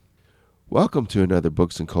Welcome to another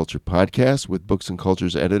Books and Culture podcast with Books and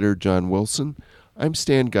Culture's editor, John Wilson. I'm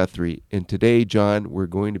Stan Guthrie, and today, John, we're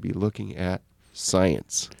going to be looking at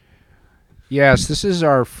science. Yes, this is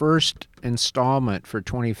our first installment for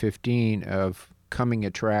 2015 of Coming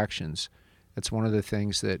Attractions. That's one of the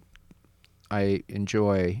things that I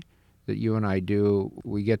enjoy that you and I do.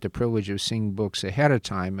 We get the privilege of seeing books ahead of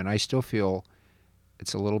time, and I still feel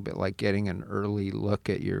it's a little bit like getting an early look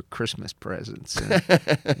at your Christmas presents.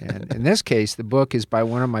 And in this case, the book is by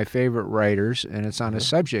one of my favorite writers, and it's on a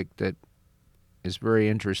subject that is very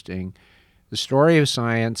interesting. The Story of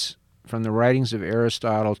Science, from the Writings of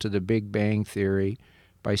Aristotle to the Big Bang Theory,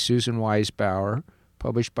 by Susan Wise Bauer,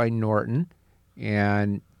 published by Norton,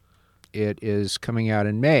 and it is coming out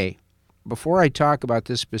in May. Before I talk about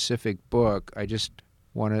this specific book, I just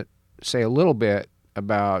want to say a little bit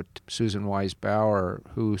about Susan Wise Bauer,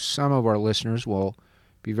 who some of our listeners will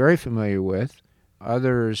be very familiar with,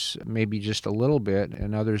 others maybe just a little bit,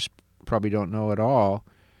 and others probably don't know at all.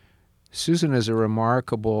 Susan is a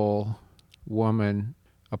remarkable woman,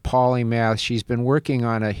 a polymath. She's been working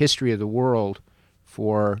on a history of the world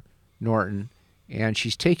for Norton, and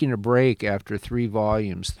she's taking a break after 3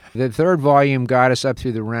 volumes. The third volume got us up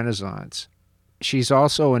through the Renaissance. She's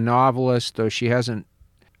also a novelist, though she hasn't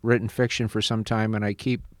written fiction for some time, and I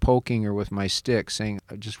keep poking her with my stick, saying,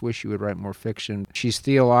 I just wish you would write more fiction. She's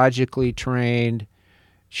theologically trained.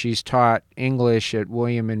 She's taught English at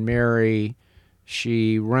William and Mary.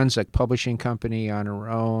 She runs a publishing company on her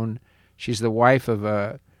own. She's the wife of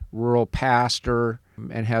a rural pastor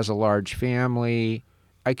and has a large family.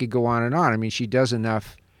 I could go on and on. I mean, she does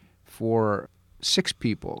enough for 6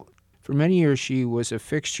 people. For many years, she was a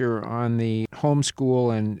fixture on the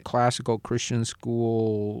homeschool and classical Christian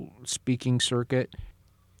school speaking circuit.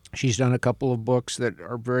 She's done a couple of books that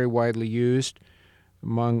are very widely used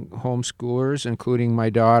among homeschoolers, including my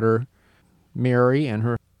daughter, Mary, and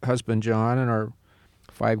her husband, John, and our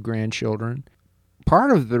 5 grandchildren. Part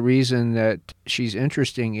of the reason that she's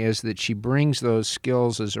interesting is that she brings those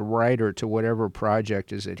skills as a writer to whatever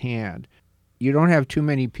project is at hand. You don't have too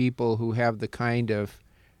many people who have the kind of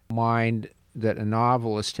mind that a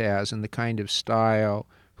novelist has and the kind of style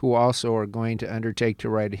who also are going to undertake to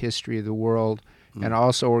write a history of the world and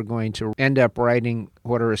also are going to end up writing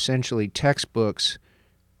what are essentially textbooks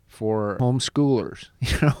for homeschoolers.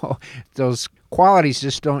 Those qualities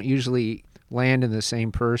just don't usually land in the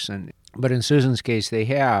same person. But in Susan's case, they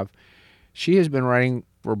have. She has been writing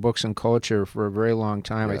for Books and Culture for a very long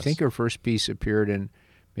time. Yes. I think her first piece appeared in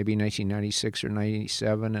maybe 1996 or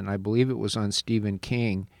 97, and I believe it was on Stephen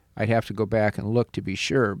King. I'd have to go back and look to be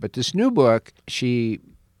sure. But this new book, she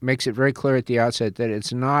makes it very clear at the outset that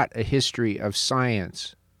it's not a history of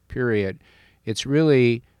science, period. It's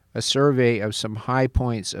really a survey of some high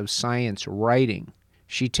points of science writing.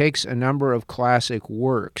 She takes a number of classic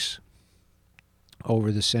works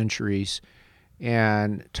over the centuries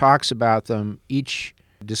and talks about them. Each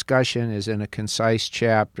discussion is in a concise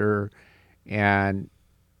chapter, and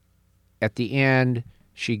at the end,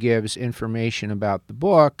 she gives information about the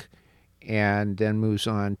book and then moves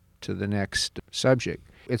on to the next subject.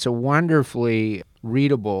 It's a wonderfully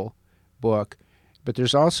readable book, but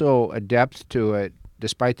there's also a depth to it,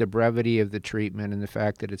 despite the brevity of the treatment and the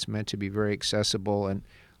fact that it's meant to be very accessible. And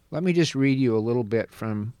let me just read you a little bit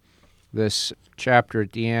from this chapter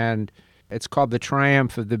at the end. It's called The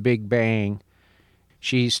Triumph of the Big Bang.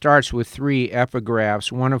 She starts with 3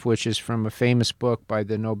 epigraphs, one of which is from a famous book by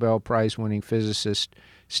the Nobel Prize-winning physicist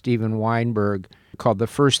Steven Weinberg called The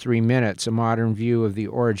First 3 Minutes, A Modern View of the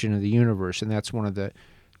Origin of the Universe, and that's one of the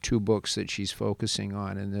 2 books that she's focusing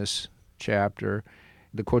on in this chapter.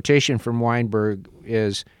 The quotation from Weinberg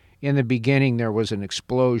is, "In the beginning there was an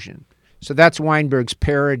explosion." So that's Weinberg's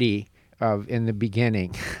parody of "In the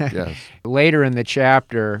Beginning." Yes. Later in the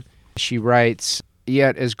chapter, she writes,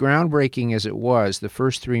 "Yet, as groundbreaking as it was, the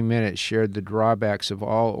first 3 minutes shared the drawbacks of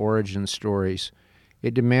all origin stories.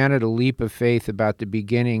 It demanded a leap of faith about the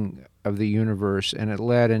beginning of the universe, and it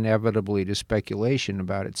led inevitably to speculation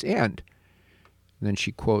about its end." And then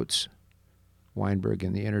she quotes Weinberg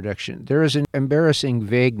in the introduction. "There is an embarrassing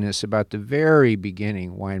vagueness about the very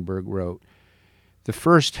beginning," Weinberg wrote, "the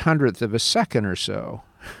first 100th of a second or so."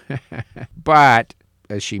 But,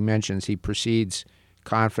 as she mentions, he proceeds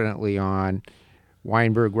confidently on.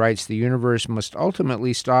 Weinberg writes, "The universe must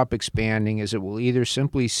ultimately stop expanding, as it will either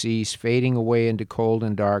simply cease, fading away into cold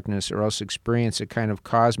and darkness, or else experience a kind of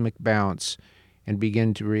cosmic bounce and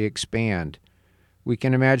begin to re-expand. We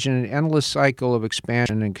can imagine an endless cycle of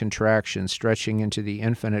expansion and contraction stretching into the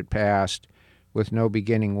infinite past with no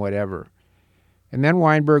beginning whatever." And then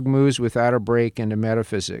Weinberg moves without a break into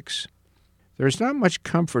metaphysics. There is not much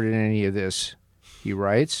comfort in any of this, he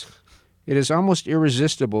writes. It is almost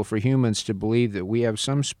irresistible for humans to believe that we have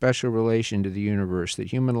some special relation to the universe,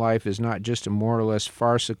 that human life is not just a more or less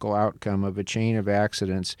farcical outcome of a chain of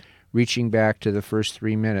accidents reaching back to the first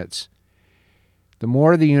 3 minutes. The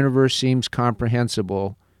more the universe seems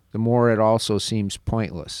comprehensible, the more it also seems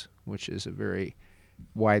pointless, which is a very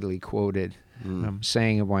widely quoted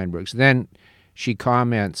saying of Weinberg's. Then she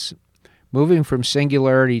comments, moving from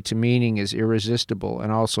singularity to meaning is irresistible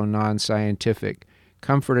and also non-scientific.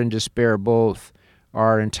 Comfort and despair both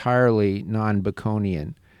are entirely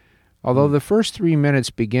non-Baconian. Although the first 3 minutes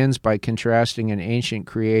begins by contrasting an ancient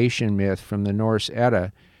creation myth from the Norse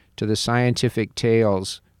Edda to the scientific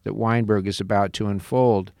tales that Weinberg is about to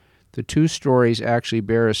unfold, the two stories actually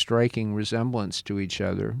bear a striking resemblance to each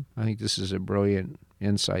other. I think this is a brilliant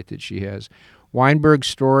insight that she has. Weinberg's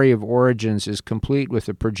story of origins is complete with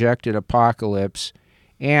a projected apocalypse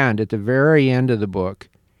and, at the very end of the book,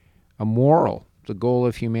 a moral, the goal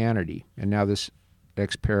of humanity. And now this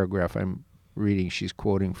next paragraph I'm reading, she's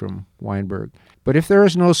quoting from Weinberg. But if there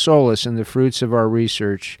is no solace in the fruits of our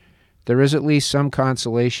research, there is at least some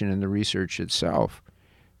consolation in the research itself.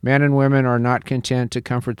 Men and women are not content to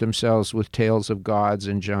comfort themselves with tales of gods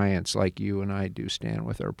and giants like you and I do, Stan,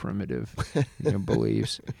 with our primitive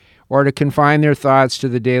beliefs, or to confine their thoughts to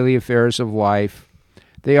the daily affairs of life.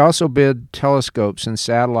 They also build telescopes and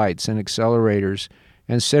satellites and accelerators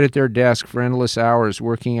and sit at their desk for endless hours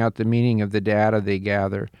working out the meaning of the data they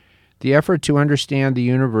gather. The effort to understand the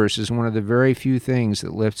universe is one of the very few things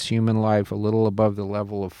that lifts human life a little above the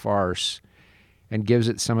level of farce and gives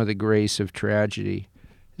it some of the grace of tragedy.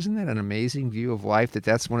 Isn't that an amazing view of life, that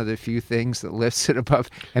that's one of the few things that lifts it above?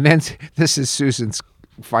 And then this is Susan's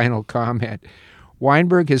final comment.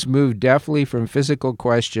 Weinberg has moved deftly from physical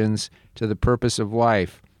questions to the purpose of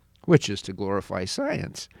life, which is to glorify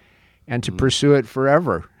science and to pursue it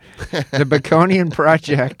forever. The Baconian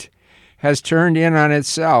project has turned in on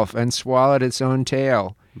itself and swallowed its own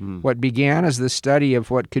tail. What began as the study of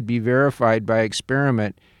what could be verified by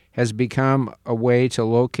experiment has become a way to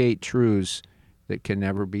locate truths that can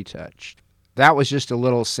never be touched. That was just a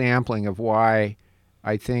little sampling of why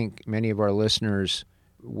I think many of our listeners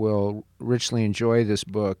will richly enjoy this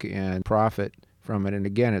book and profit from it. And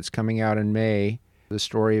again, it's coming out in May, The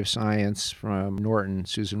Story of Science from Norton,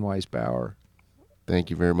 Susan Wise Bauer. Thank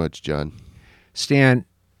you very much, John. Stan,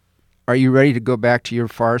 are you ready to go back to your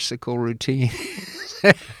farcical routine?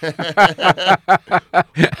 I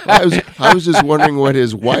was just wondering what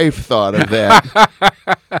his wife thought of that.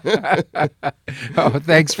 Oh,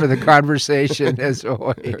 thanks for the conversation, as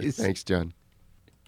always. Thanks, John.